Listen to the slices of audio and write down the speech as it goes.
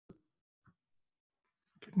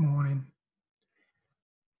Good morning,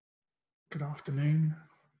 good afternoon,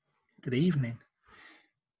 good evening,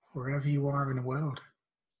 wherever you are in the world.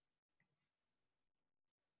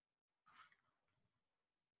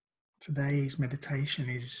 Today's meditation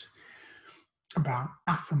is about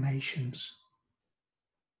affirmations.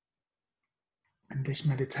 And this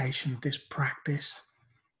meditation, this practice,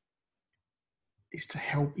 is to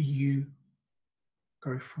help you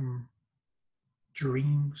go from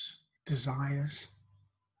dreams, desires,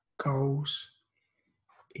 goals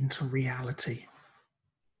into reality.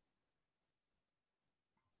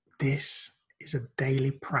 This is a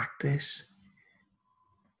daily practice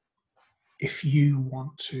if you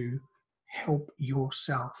want to help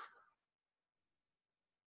yourself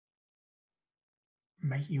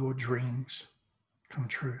make your dreams come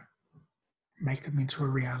true, make them into a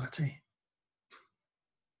reality.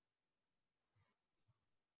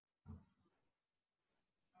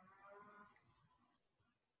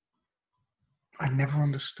 I never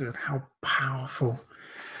understood how powerful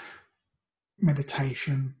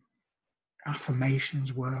meditation,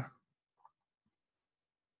 affirmations were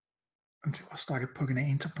until I started putting it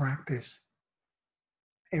into practice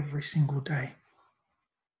every single day.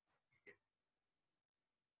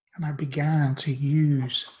 And I began to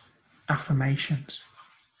use affirmations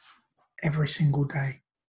every single day.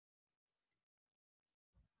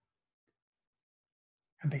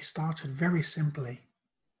 And they started very simply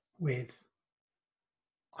with,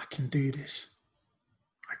 I can do this.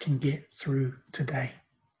 I can get through today.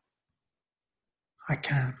 I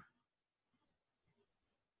can.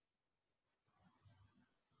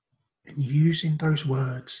 And using those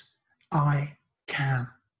words, I can,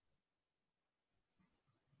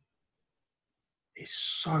 is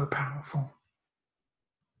so powerful.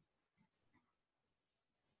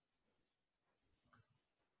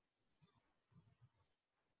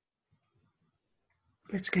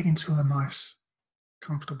 Let's get into a nice,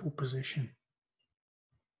 comfortable position.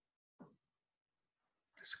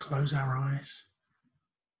 Let's close our eyes.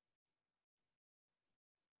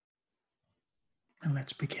 And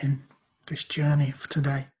let's begin this journey for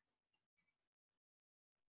today.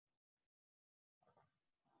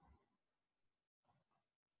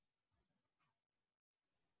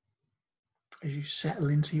 As you settle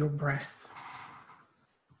into your breath,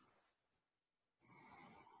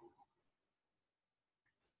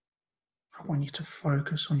 I want you to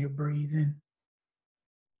focus on your breathing,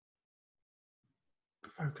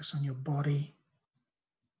 focus on your body.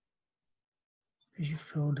 As you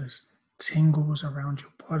feel those tingles around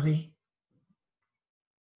your body,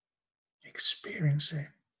 experience it,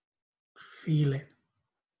 feel it.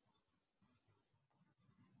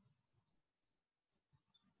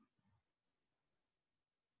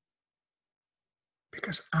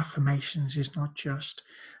 Because affirmations is not just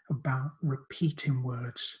about repeating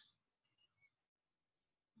words.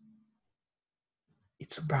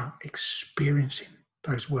 It's about experiencing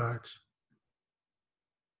those words.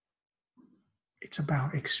 It's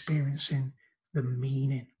about experiencing the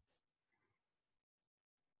meaning.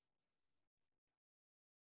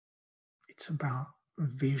 It's about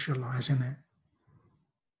visualizing it.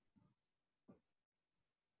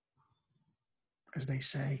 As they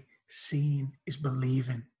say, seeing is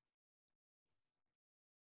believing.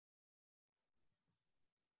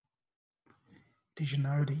 Did you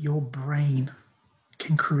know that your brain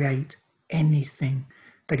can create anything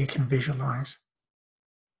that it can visualize?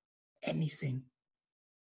 Anything.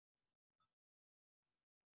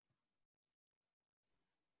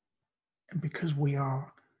 And because we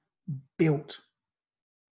are built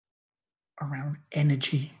around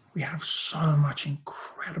energy, we have so much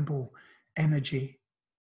incredible energy,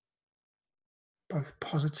 both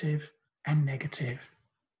positive and negative.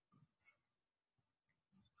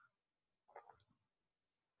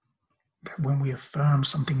 That when we affirm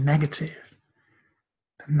something negative,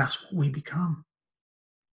 then that's what we become.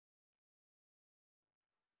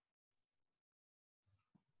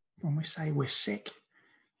 When we say we're sick,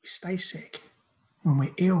 we stay sick. When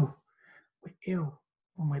we're ill, we're ill.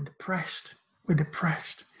 When we're depressed, we're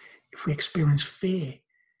depressed. If we experience fear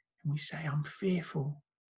and we say, I'm fearful,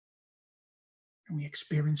 and we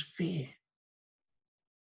experience fear.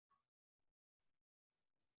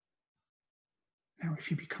 Now,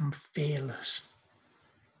 if you become fearless,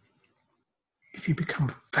 if you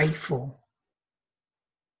become faithful,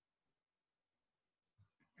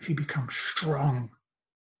 if you become strong,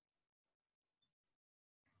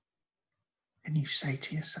 and you say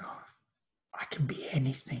to yourself, I can be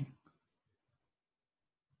anything.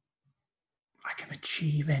 I can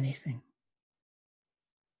achieve anything.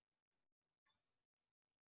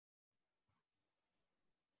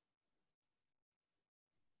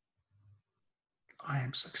 I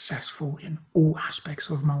am successful in all aspects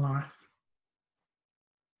of my life.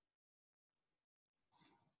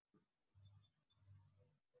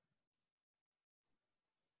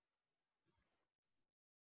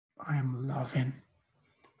 I am loving.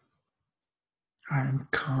 I am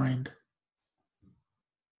kind.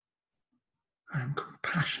 I am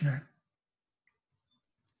compassionate.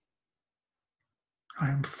 I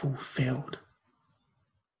am fulfilled.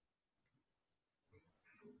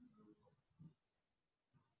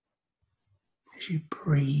 As you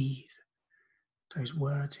breathe those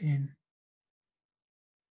words in,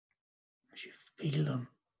 as you feel them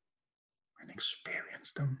and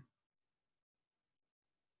experience them,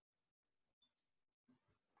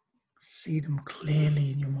 see them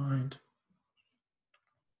clearly in your mind.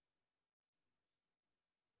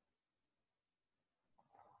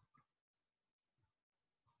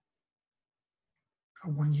 I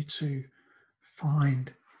want you to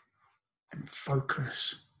find and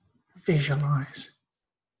focus, visualize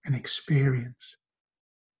and experience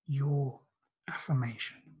your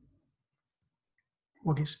affirmation.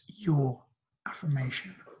 What is your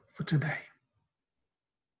affirmation for today?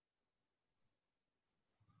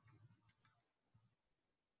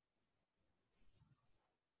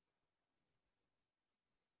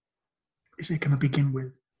 Is it going to begin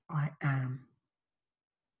with I am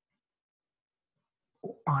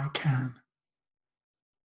or I can?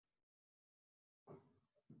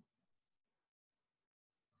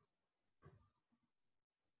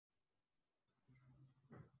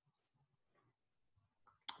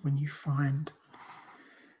 When you find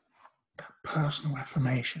that personal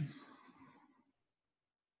affirmation,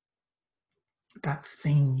 that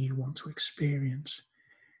thing you want to experience,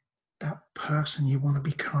 that person you want to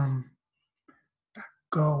become, that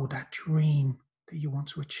goal, that dream that you want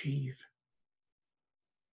to achieve,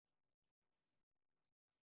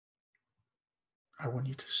 I want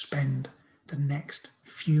you to spend the next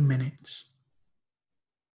few minutes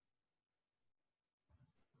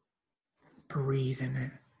breathing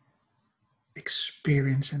it,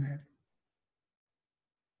 experiencing it,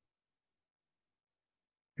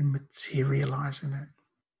 and materializing it.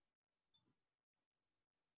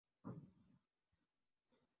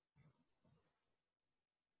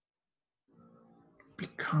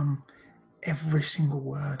 Become every single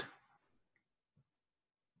word,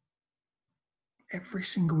 every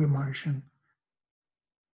single emotion,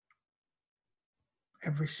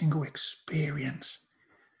 every single experience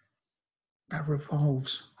that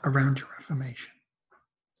revolves around your affirmation.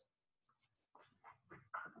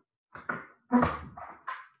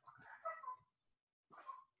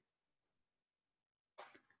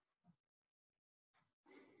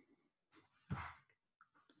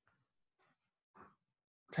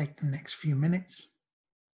 Take the next few minutes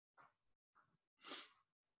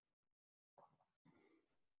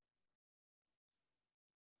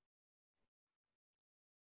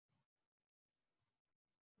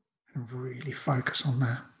and really focus on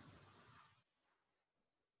that.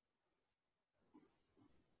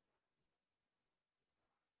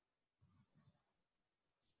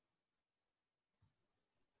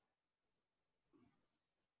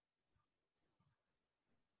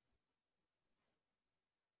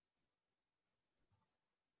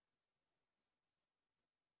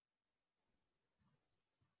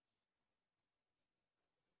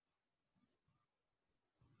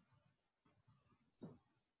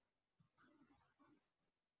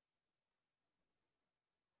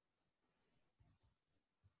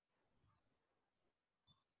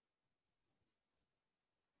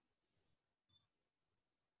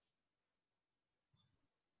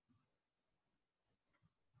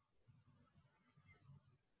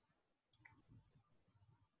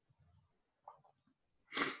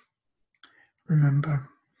 Remember,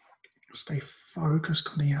 stay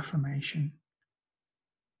focused on the affirmation.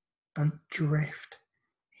 Don't drift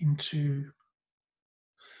into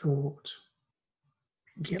thought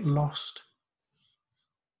and get lost.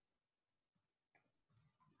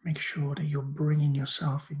 Make sure that you're bringing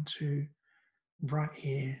yourself into right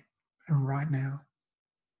here and right now.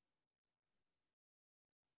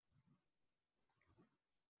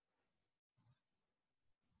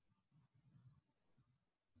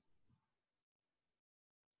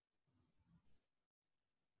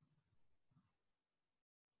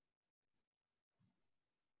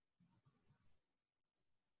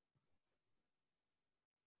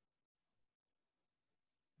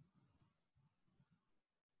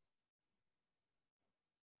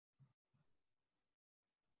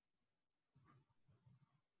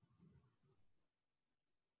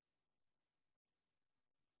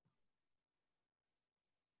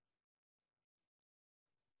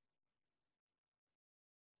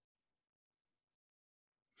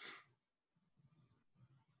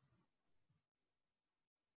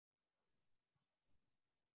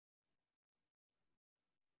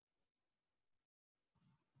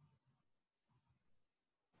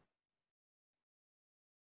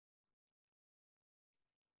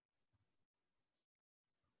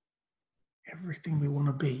 everything we want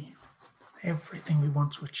to be, everything we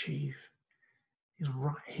want to achieve is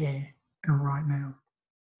right here and right now.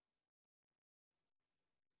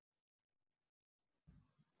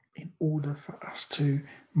 In order for us to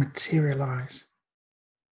materialize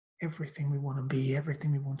everything we want to be,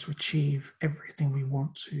 everything we want to achieve, everything we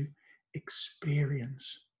want to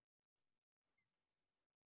experience,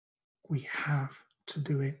 we have to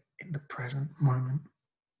do it in the present moment.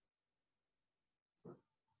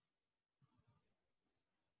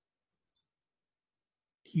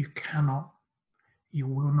 You cannot, you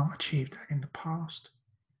will not achieve that in the past,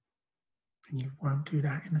 and you won't do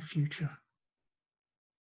that in the future.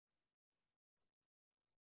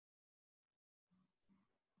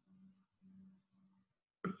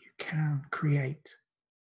 But you can create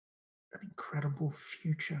an incredible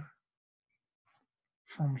future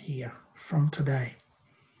from here, from today.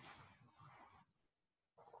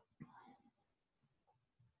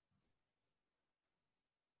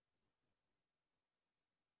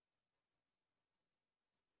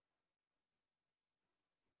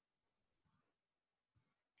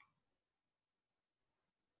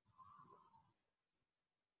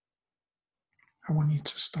 I want you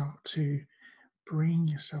to start to bring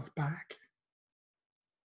yourself back.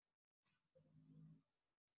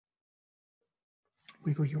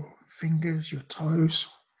 Wiggle your fingers, your toes.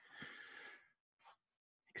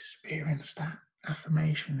 Experience that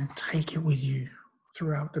affirmation and take it with you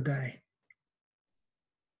throughout the day.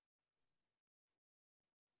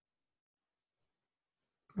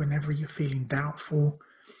 Whenever you're feeling doubtful,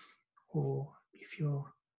 or if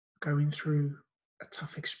you're going through a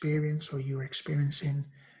tough experience or you're experiencing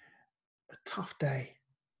a tough day,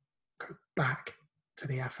 go back to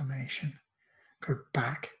the affirmation. Go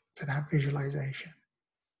back to that visualization.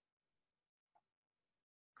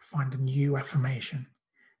 Find a new affirmation.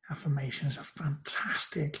 Affirmations are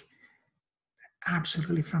fantastic,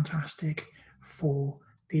 absolutely fantastic for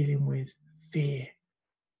dealing with fear,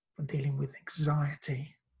 for dealing with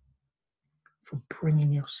anxiety, for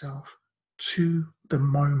bringing yourself to the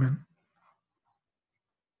moment.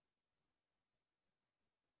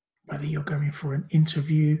 Whether you're going for an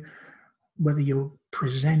interview, whether you're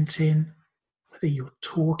presenting, whether you're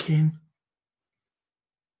talking,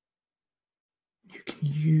 you can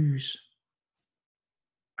use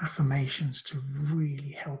affirmations to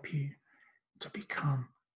really help you to become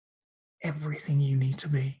everything you need to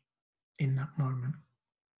be in that moment.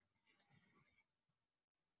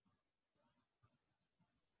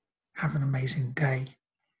 Have an amazing day,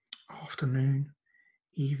 afternoon,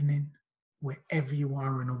 evening, wherever you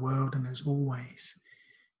are in the world. And as always,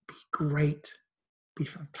 be great, be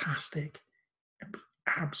fantastic, and be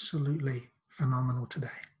absolutely phenomenal today.